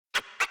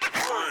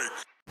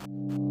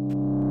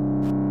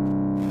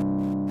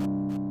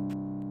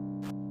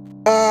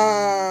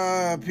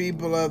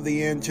People of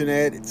the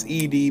internet, it's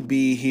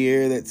EDB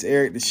here. That's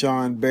Eric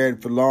Deshaun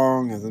Baird for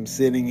long. As I'm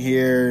sitting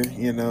here,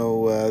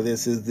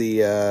 this is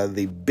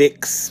the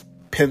Bix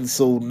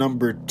pencil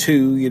number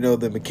 2,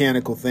 the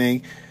mechanical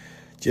thing.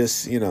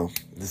 Just,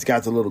 this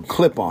got a little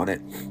clip on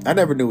it. I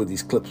never knew what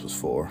these clips was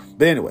for.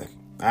 But anyway,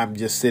 I'm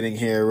just sitting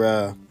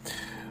here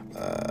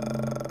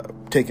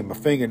taking my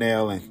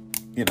fingernail and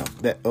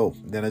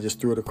then I just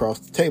threw it across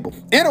the table.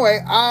 Anyway,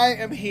 I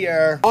am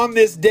here on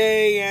this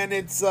day, and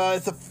it's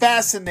a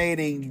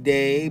fascinating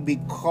day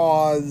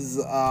because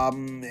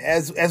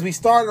as we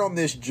started on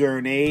this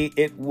journey,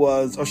 it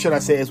was, or should I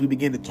say, as we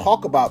begin to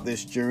talk about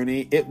this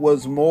journey, it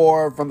was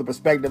more from the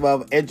perspective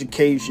of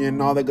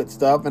education, all that good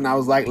stuff. And I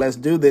was like, let's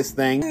do this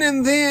thing.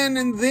 And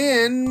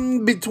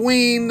then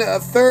between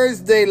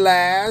Thursday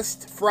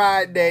last,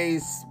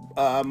 Friday's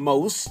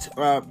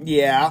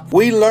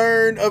we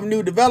learned of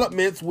new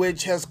developments,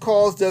 which has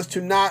caused us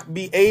to not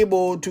be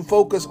able to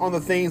focus on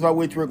the things by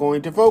which we're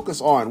going to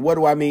focus on. What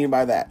do I mean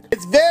by that?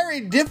 It's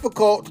very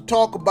difficult to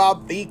talk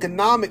about the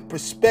economic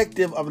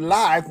perspective of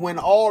life when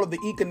all of the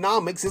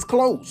economics is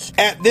closed.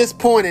 At this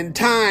point in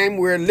time,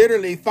 we're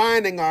literally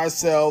finding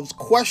ourselves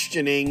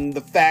questioning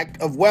the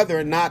fact of whether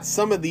or not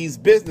some of these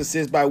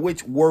businesses by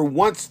which were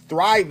once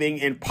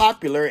thriving and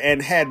popular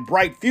and had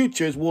bright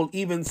futures will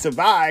even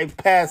survive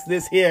past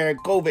this here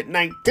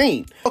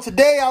COVID-19. So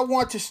today I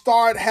want to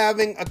start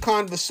having a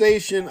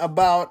conversation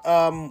about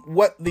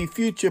what the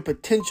future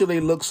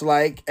potentially looks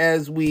like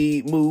as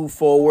we move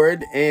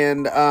forward.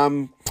 And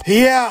let's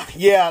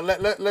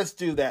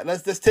do that.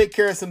 Let's take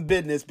care of some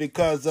business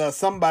because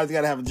somebody's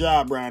got to have a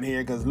job around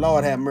here because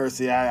Lord have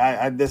mercy,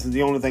 I this is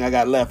the only thing I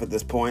got left at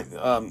this point.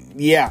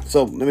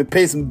 So let me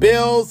pay some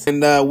bills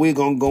and we're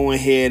gonna go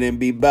ahead and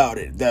be about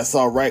it. That's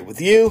all right with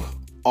you?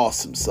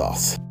 Awesome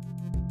sauce.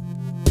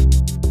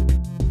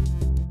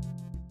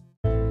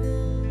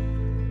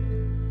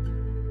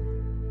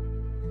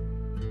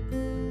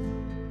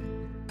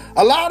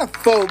 A lot of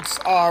folks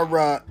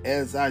are,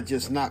 as I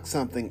just knocked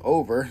something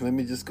over, let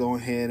me just go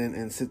ahead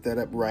and sit that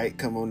up right.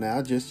 Come on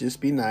now,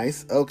 just be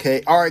nice.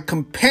 Okay, all right,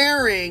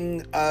 comparing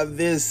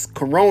this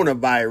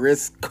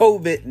coronavirus,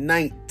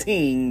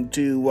 COVID-19,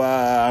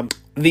 to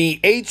the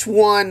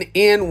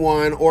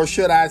H1N1, or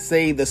should I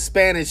say the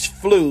Spanish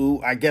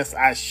flu. I guess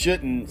I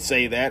shouldn't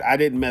say that. I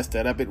didn't mess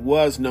that up. It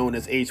was known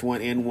as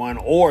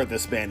H1N1 or the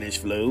Spanish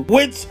flu,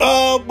 which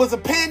was a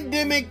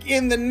pandemic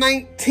in the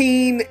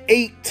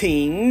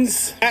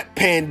 1918s. That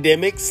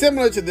pandemic,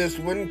 similar to this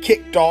one,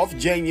 kicked off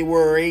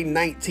January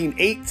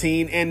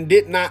 1918 and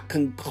did not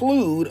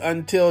conclude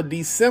until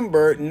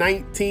December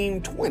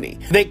 1920.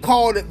 They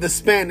called it the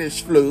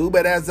Spanish flu,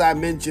 but as I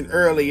mentioned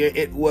earlier,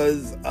 it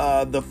was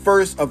the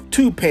first of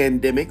two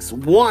pandemics.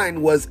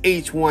 One was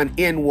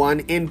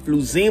H1N1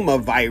 influenza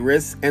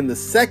virus, and the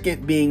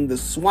second being the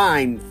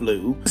swine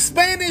flu. The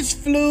Spanish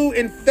flu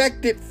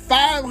infected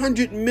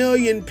 500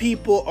 million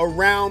people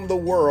around the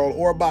world,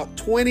 or about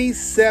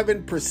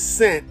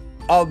 27%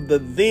 of the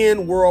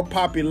then world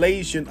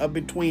population of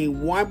between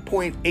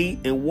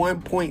 1.8 and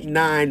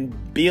 1.9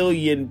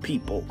 billion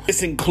people.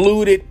 This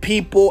included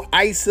people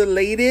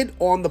isolated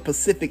on the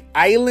Pacific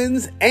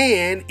Islands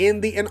and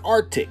in the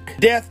Antarctic.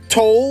 Death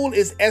toll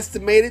is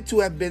estimated to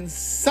have been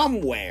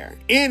somewhere,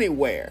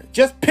 anywhere,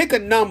 just pick a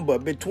number,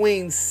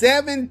 between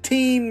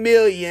 17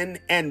 million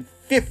and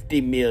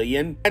 50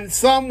 million, and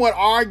some would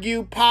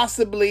argue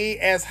possibly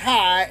as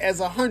high as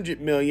 100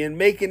 million,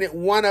 making it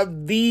one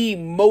of the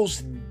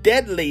most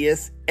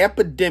deadliest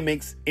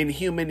epidemics in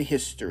human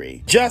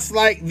history. Just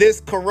like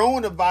this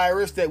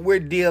coronavirus that we're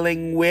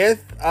dealing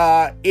with,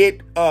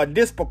 it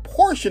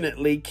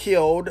disproportionately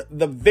killed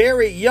the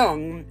very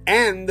young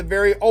and the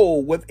very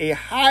old, with a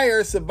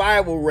higher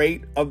survival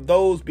rate of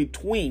those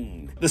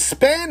between. The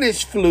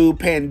Spanish flu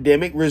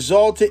pandemic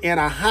resulted in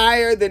a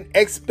higher than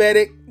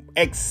expected,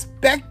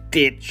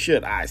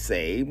 should I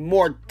say,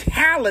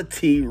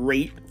 mortality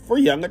rate for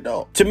young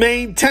adults. To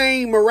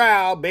maintain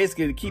morale,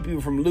 basically to keep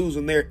people from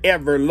losing their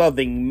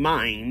ever-loving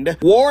mind,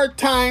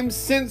 wartime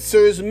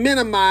censors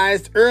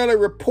minimized early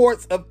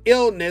reports of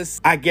illness.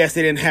 I guess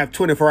they didn't have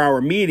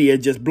 24-hour media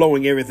just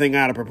blowing everything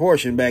out of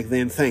proportion back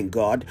then, thank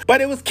God.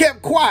 But it was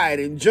kept quiet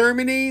in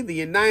Germany, the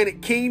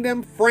United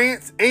Kingdom,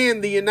 France,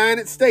 and the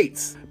United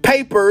States.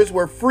 Papers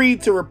were free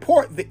to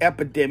report the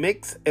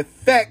epidemic's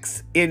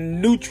effects in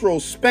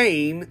neutral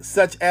Spain,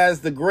 such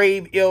as the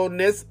grave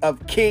illness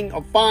of King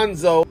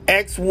Alfonso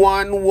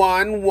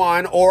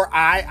X111 or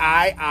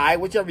III,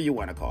 whichever you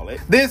want to call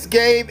it. This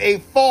gave a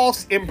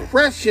false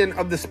impression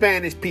of the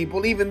Spanish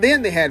people. Even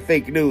then they had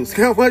fake news.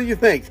 What do you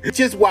think? Which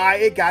is why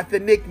it got the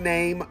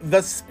nickname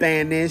the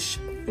Spanish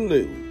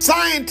flu.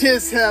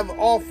 Scientists have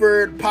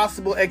offered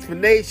possible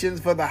explanations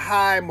for the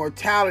high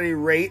mortality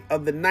rate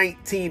of the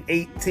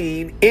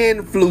 1918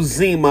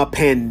 influenza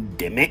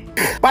pandemic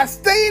by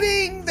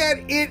stating that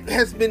it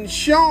has been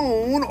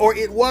shown, or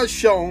it was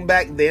shown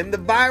back then, the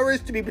virus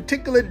to be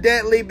particularly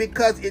deadly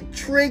because it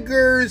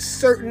triggers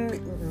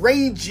certain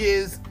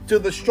rages to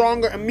the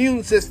stronger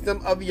immune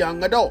system of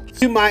young adults.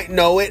 You might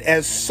know it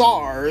as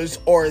SARS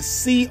or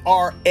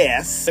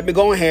CRS. Let me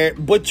go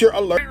ahead, butcher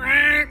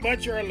alert.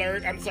 Butcher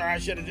alert. I'm sorry, I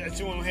should have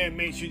just went ahead and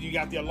made sure you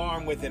got the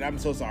alarm with it. I'm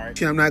so sorry.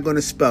 I'm not going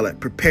to spell it.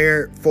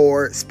 Prepare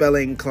for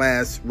spelling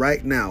class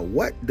right now.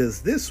 What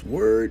does this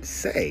word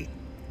say?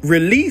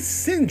 Release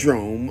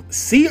syndrome,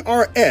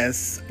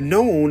 CRS,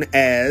 known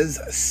as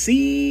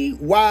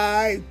CYTOKINE.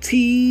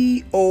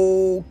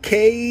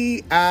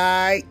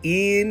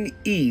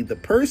 The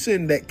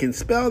person that can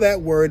spell that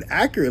word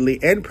accurately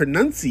and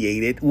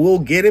pronunciate it will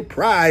get a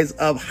prize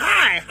of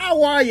hi,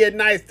 how are you?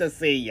 Nice to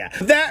see you.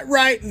 That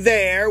right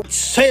there,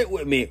 say it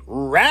with me,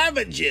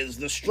 ravages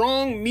the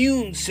strong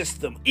immune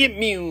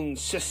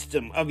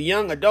system of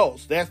young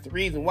adults. That's the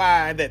reason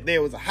why that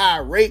there was a high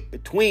rate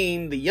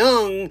between the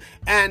young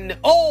and the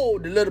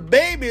old, the little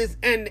babies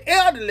and the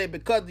elderly,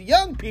 because the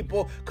young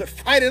people could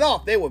fight it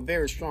off. They were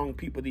very strong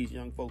people, these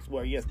young folks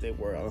were. Yes, they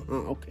were.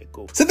 Okay,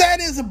 cool. So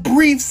that is a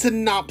brief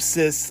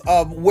synopsis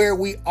of where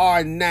we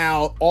are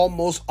now,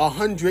 almost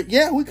 100.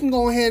 Yeah, we can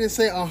go ahead and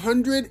say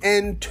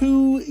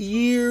 102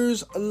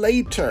 years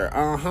later.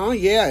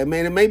 Yeah,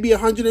 man, it may be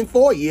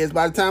 104 years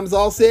by the time it's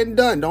all said and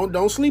done.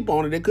 Don't sleep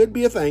on it. It could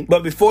be a thing.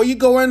 But before you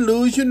go and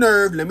lose your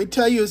nerve, let me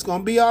tell you, it's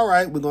going to be all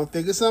right. We're going to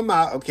figure something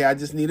out. Okay, I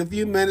just need a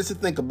few minutes to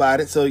think about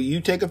it. So you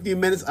take a few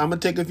minutes, I'm gonna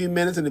take a few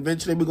minutes, and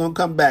eventually we're gonna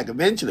come back.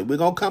 Eventually we're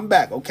gonna come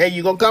back. Okay,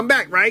 you're gonna come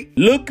back, right?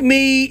 Look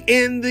me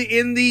in the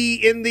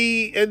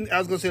I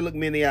was gonna say look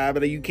me in the eye,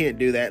 but you can't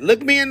do that.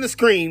 Look me in the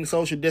screen.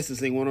 Social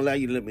distancing won't allow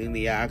you to look me in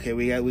the eye. Okay,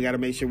 we got to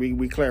make sure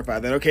we clarify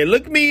that. Okay,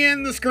 look me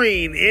in the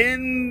screen,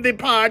 in the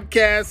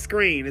podcast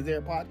screen. Is there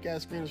a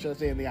podcast screen, or should I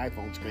say in the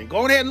iPhone screen?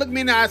 Go ahead and look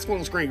me in the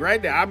iPhone screen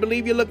right there. I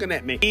believe you're looking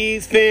at me.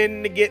 He's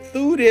finna get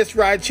through this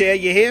right here.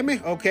 You hear me?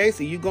 Okay,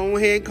 so you go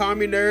ahead and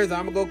calm your nerves.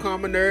 I'm gonna go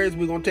calm my nerves.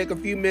 We're gonna take a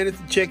few minutes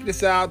to check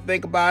this out,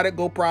 think about it,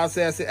 go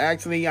process it.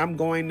 Actually, I'm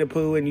going to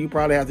poo, and you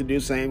probably have to do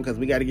the same, because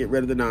we got to get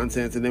rid of the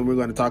nonsense, and then we're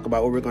going to talk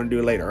about what we're going to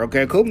do later.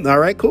 Okay, cool? All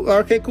right, cool.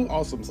 Okay, cool.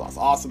 Awesome sauce.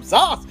 Awesome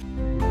sauce.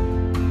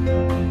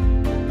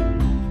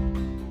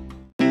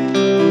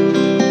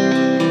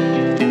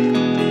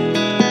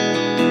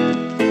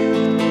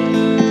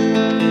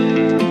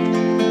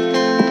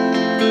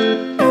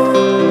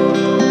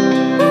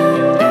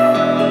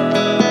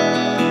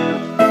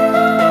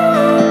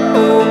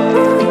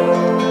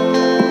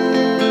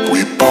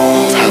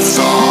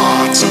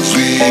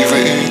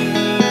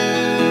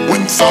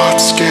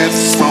 Thoughts get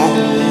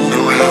thrown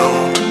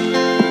around,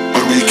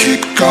 but we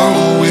keep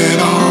going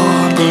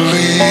on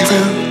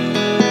believing,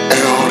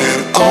 and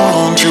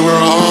on till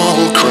we're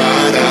all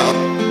cried out,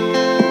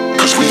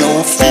 'cause we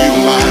don't feel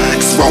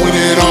like throwing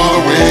it all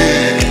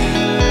away.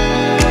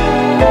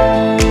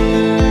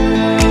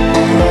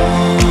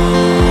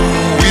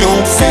 We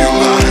don't feel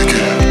like it.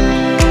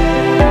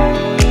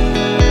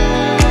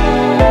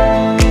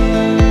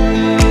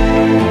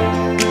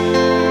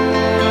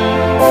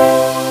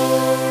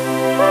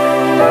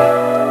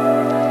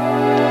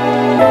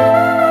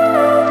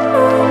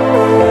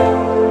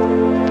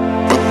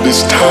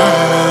 This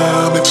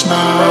time it's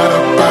not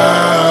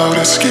about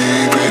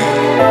escaping.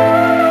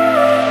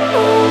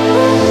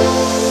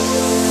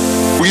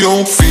 We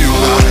don't feel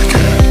like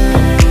it.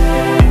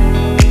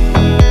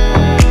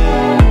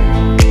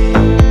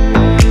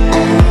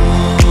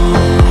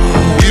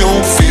 We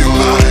don't feel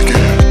like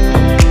it.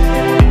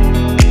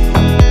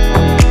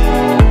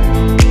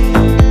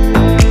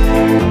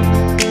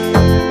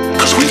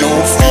 Cause we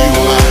don't feel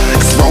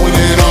like throwing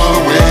it all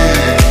away.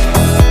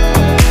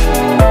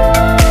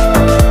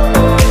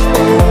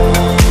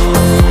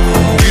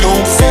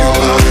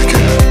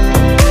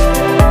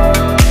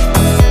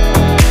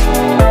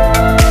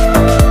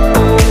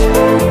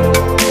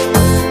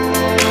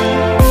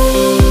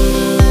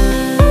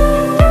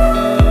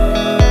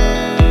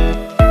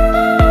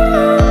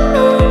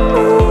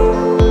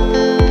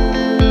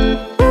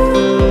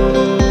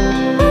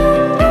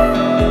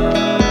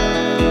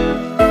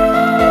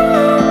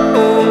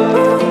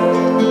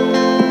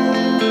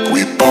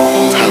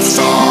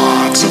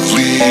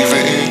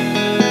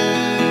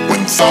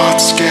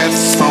 Thoughts get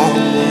thrown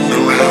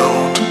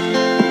around,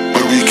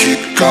 but we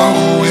keep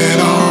going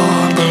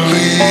on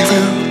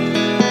believing,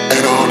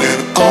 and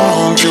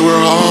on till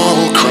we're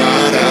all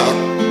cried out,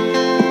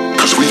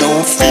 'cause we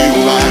don't feel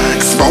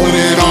like throwing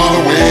it all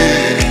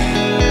away.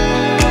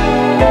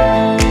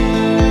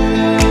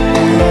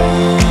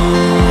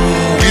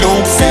 We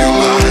don't feel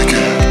like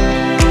it.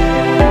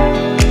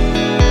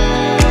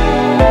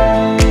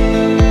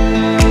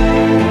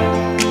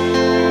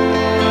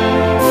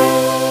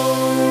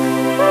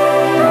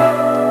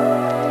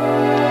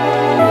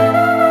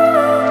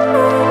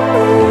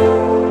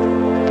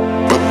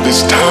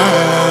 This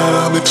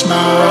time it's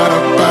not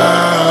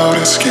about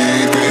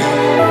escaping.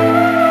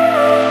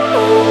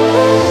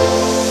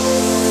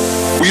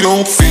 We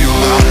don't feel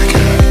like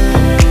it.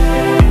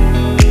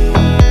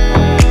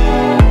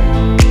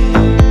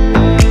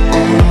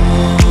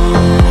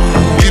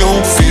 We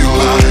don't feel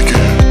like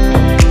it.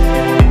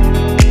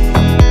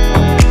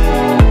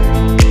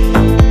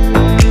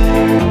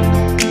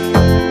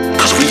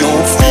 Cause we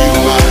don't feel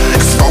like it.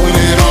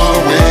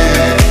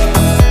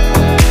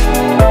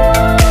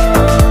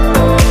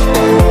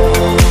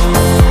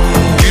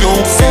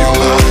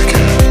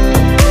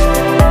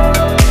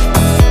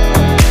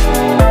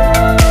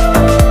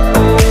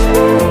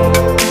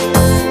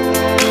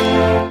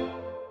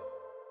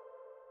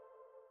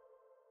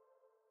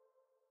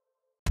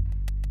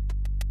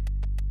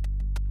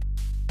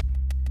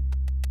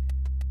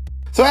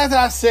 So as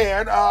I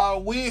said,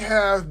 I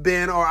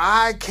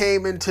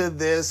came into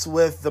this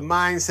with the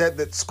mindset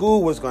that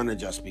school was going to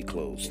just be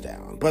closed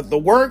down, but the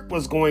work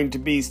was going to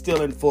be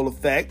still in full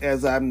effect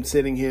as I'm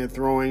sitting here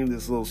throwing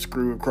this little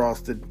screw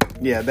across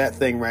that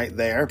thing right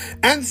there.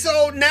 And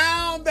so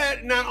now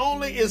that not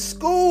only is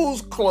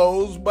schools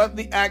closed, but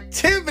the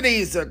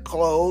activities are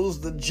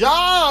closed, the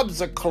jobs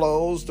are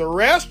closed, the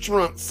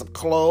restaurants are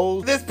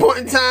closed. At this point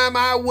in time,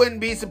 I wouldn't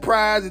be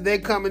surprised if they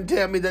come and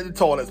tell me that the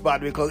toilet's about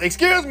to be closed.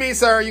 Excuse me,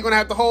 sir, you're going to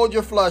have to hold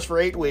your flush for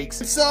 8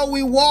 weeks. So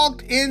we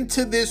walked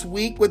into this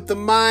week with the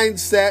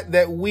mindset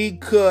that we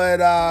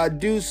could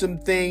do some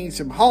things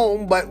from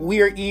home, but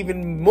we are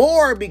even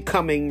more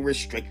becoming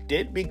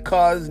restricted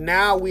because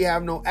now we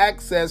have no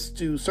access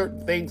to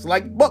certain things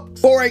like books.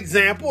 For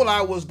example,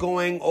 I was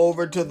going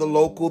over to the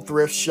local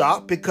thrift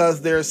shop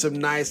because there's some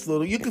nice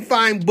you can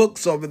find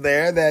books over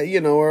there that,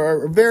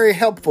 are very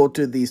helpful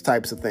to these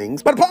types of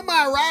things. But upon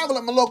my arrival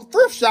at my local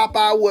thrift shop,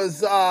 I was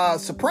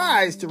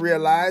surprised to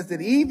realize that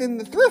even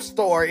the thrift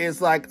store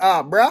is like,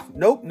 bruh,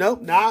 nope,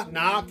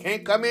 nah,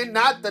 can't come in,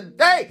 not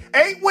today.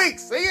 8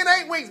 weeks, see you in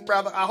 8 weeks,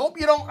 brother. I hope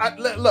you don't,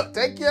 look,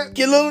 take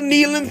your little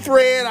needle and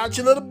thread out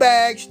your little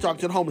bag. She's talking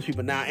to the homeless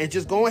people now, and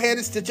just go ahead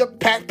and stitch up,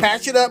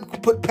 patch it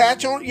up, put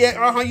patch on, you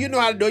know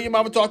how to do it. Your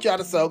mama taught you how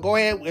to sew. Go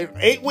ahead,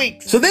 8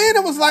 weeks. So then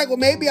it was like, well,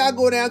 maybe I'll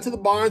go down to the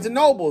Barnes and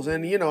Nobles,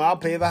 and, I'll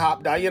pay the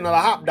hop dollar, the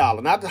hop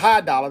dollar, not the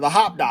high dollar, the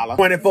hop dollar,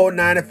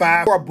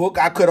 $24.95 for a book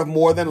I could have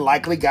more than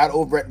likely got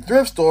over at the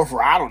thrift store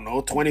for, I don't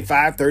know,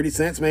 25, 30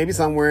 cents, maybe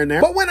somewhere in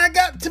there. But when I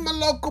got to my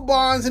local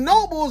Barnes and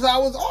Nobles, I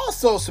was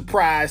also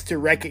surprised to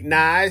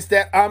recognize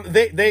that,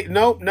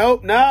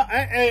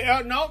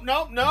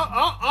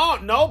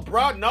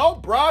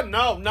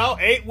 no,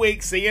 8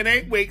 weeks, see you in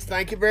 8 weeks,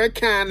 thank you very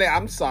kindly,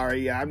 I'm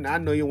sorry, I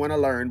know you want to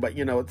learn, but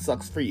it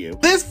sucks for you.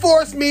 This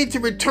forced me to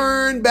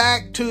return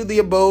back to the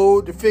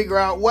abode to figure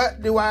out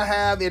what do I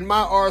have in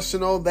my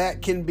arsenal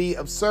that can be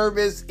of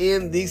service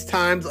in these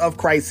times of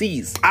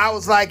crises. I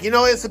was like,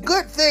 it's a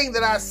good thing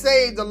that I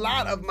saved a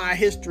lot of my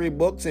history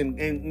books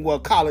and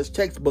college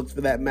textbooks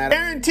for that matter. I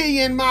guarantee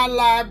you in my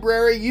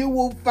library, you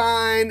will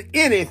find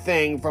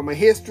anything from a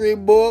history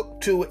book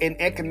to an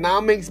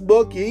economics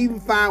book. You even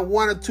find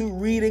 1 or 2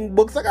 reading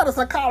books. I got a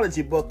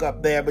psychology book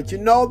up there, but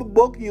the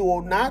book you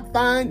will not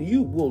find,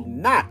 you will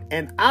not,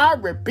 and I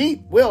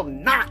repeat, will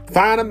not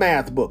find a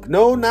math book.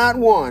 No, not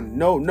one.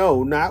 No,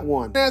 not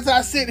one. As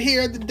I sit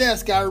here at the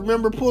desk, I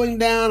remember pulling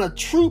down a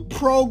troop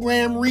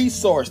program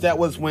resource. That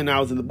was when I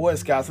was in the Boy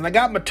Scouts, and I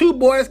got my 2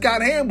 Boy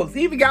Scout handbooks.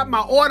 Even got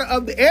my Order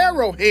of the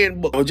Arrow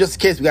handbook. Just in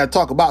case we got to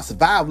talk about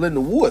survival in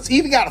the woods.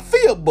 Even got a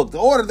field book. The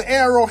Order of the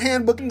Arrow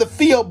handbook and the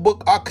field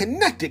book are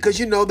connected because,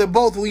 they're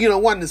both,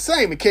 one and the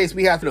same in case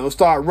we have to,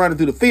 start running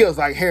through the fields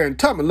like Harry and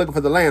Tubman looking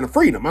for the land of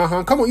freedom.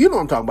 Come on, you know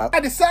what I'm talking about. I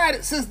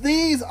decided since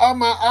these are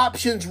my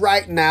options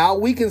right now,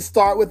 we can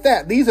start with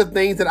that. These are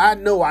things that I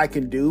know I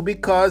can do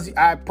because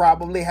I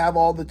probably have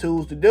all the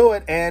tools to do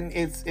it. And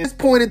at this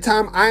point in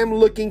time, I am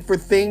looking for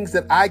things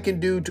that I can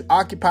do to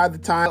occupy the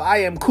time I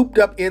am cooped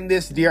up in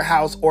this dear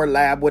house or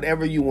lab,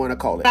 whatever you want to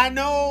call it. I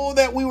know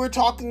that we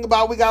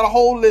got a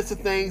whole list of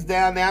things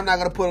down there. I'm not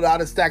going to put it out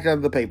and stack it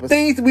under the paper.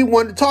 Things that we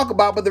wanted to talk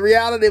about, but the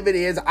reality of it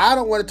is I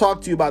don't want to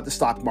talk to you about the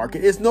stock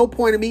market. It's no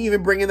point in me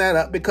even bringing that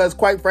up because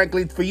quite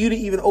frankly, for you to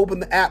even open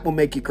the app will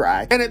make you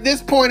cry. And at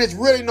this point, it's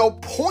really no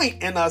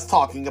point in us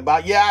talking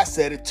about, I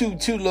said it, two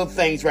little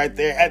things right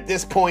there at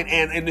this point,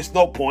 and there's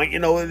no point,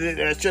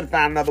 I should have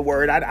found another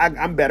word.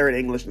 I'm better at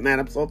English than that.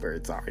 I'm so very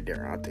sorry,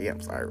 dear auntie.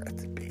 I'm sorry,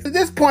 rest in peace. At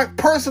this point,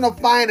 personal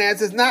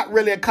finance is not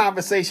really a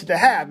conversation to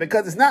have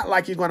because it's not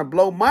like you're going to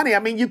blow money. I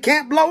mean, you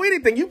can't blow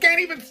anything. You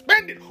can't even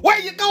spend it. Where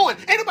are you going?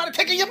 Ain't nobody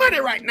taking your money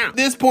right now. At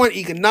this point,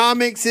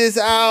 economics is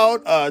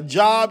out.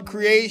 Job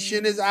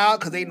creation is out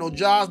because ain't no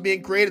jobs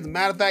being created. As a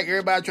matter of fact,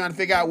 everybody trying to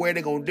figure out where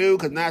they're going to do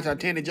because national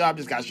attendant job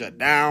just got shut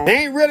down. There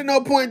ain't really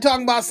no point in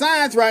talking about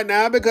science right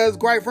now because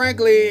quite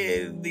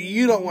frankly,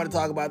 you don't want to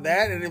talk about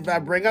that. And if I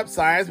bring up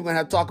science, we're going to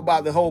have to talk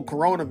about the whole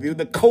coronavirus,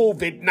 the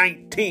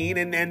COVID-19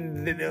 and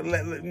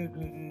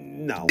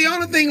no. The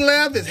only thing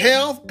left is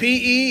health,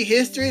 PE,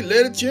 history,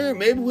 literature.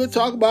 Maybe we'll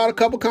talk about a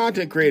couple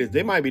content creators.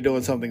 They might be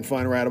doing something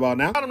fun right about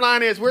now. Bottom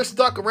line is we're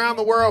stuck around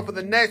the world for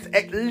the next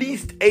at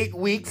least 8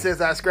 weeks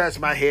as I scratch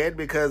my head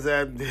because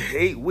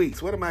 8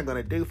 weeks. What am I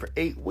going to do for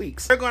 8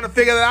 weeks? We're going to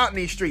figure that out in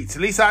these streets.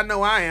 At least I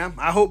know I am.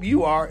 I hope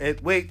you are.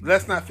 Wait,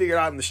 let's not figure it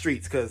out in the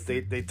streets because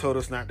they told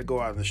us not to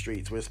go out in the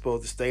streets. We're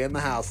supposed to stay in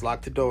the house,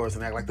 lock the doors,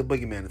 and act like the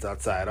boogeyman is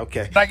outside.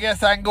 Okay. I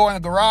guess I can go in the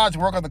garage,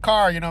 work on the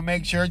car,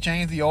 make sure,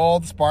 change the oil,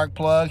 the spark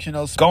plugs,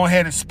 go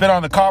ahead and spit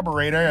on the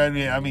carburetor. I'm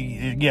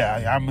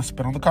gonna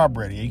spit on the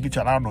carburetor. You can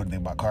tell I don't know anything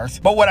about cars.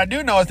 But what I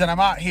do know is that I'm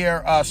out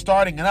here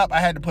starting it up. I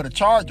had to put a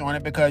charge on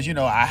it because,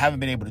 I haven't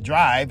been able to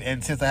drive.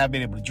 And since I haven't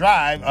been able to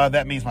drive,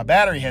 that means my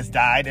battery has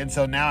died. And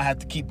so now I have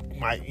to keep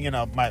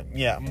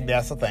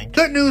that's the thing.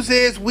 Good news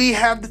is we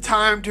have the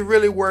time to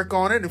really work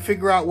on it and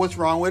figure out what's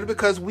wrong with it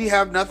because we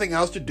have nothing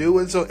else to do.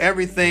 And so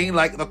everything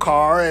like the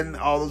car and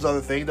all those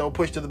other things that were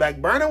pushed to the back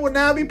burner will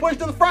now be pushed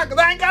to the front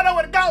because I ain't got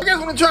nowhere to go. I guess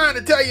what I'm trying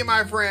to tell you,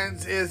 my friend,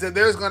 happens is that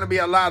there's going to be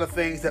a lot of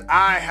things that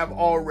I have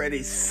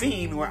already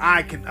seen where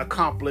I can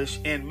accomplish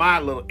in my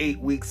little 8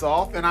 weeks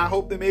off. And I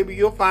hope that maybe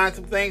you'll find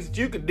some things that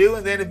you can do.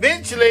 And then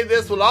eventually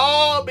this will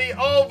all be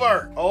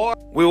over. Or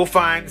we will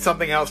find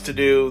something else to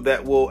do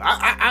that will...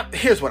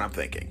 here's what I'm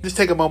thinking. Just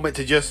take a moment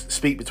to just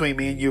speak between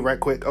me and you right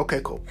quick.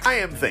 Okay, cool. I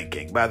am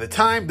thinking by the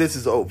time this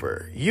is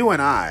over, you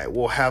and I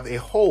will have a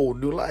whole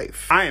new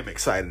life. I am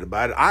excited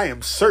about it. I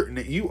am certain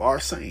that you are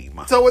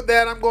same. So with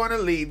that, I'm going to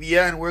leave you,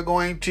 and we're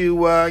going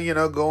to,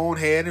 go on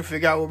ahead and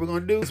figure out what we're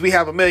going to do. Because we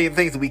have a million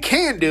things that we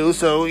can do.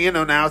 So,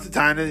 now's the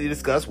time to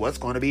discuss what's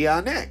going to be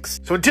our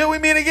next. So until we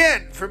meet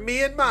again, from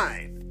me and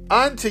mine,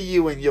 unto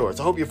you and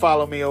yours. I hope you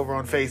follow me over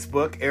on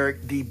Facebook,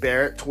 Eric D.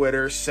 Barrett,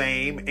 Twitter,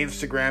 same,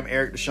 Instagram,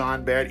 Eric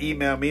Deshaun Barrett.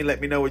 Email me,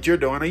 let me know what you're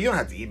doing. Or you don't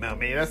have to email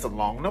me. That's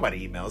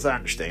nobody emails, I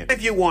understand.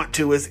 If you want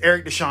to, it's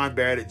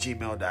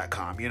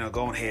ericdeshaunbarrett@gmail.com.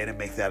 Go ahead and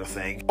make that a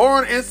thing. Or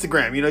on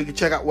Instagram, you can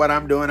check out what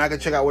I'm doing. I can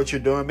check out what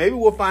you're doing. Maybe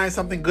we'll find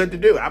something good to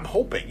do. I'm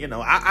hoping,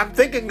 I'm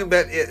thinking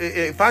that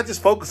if I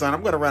just focus on it,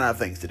 I'm going to run out of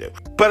things to do.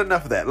 But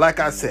enough of that. Like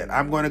I said,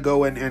 I'm going to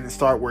go and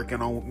start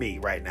working on me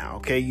right now.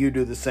 Okay, you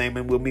do the same,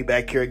 and we'll meet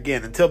back here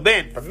again. Until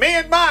then, from me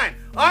and mine,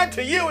 on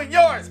to you and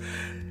yours.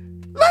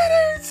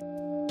 Laters!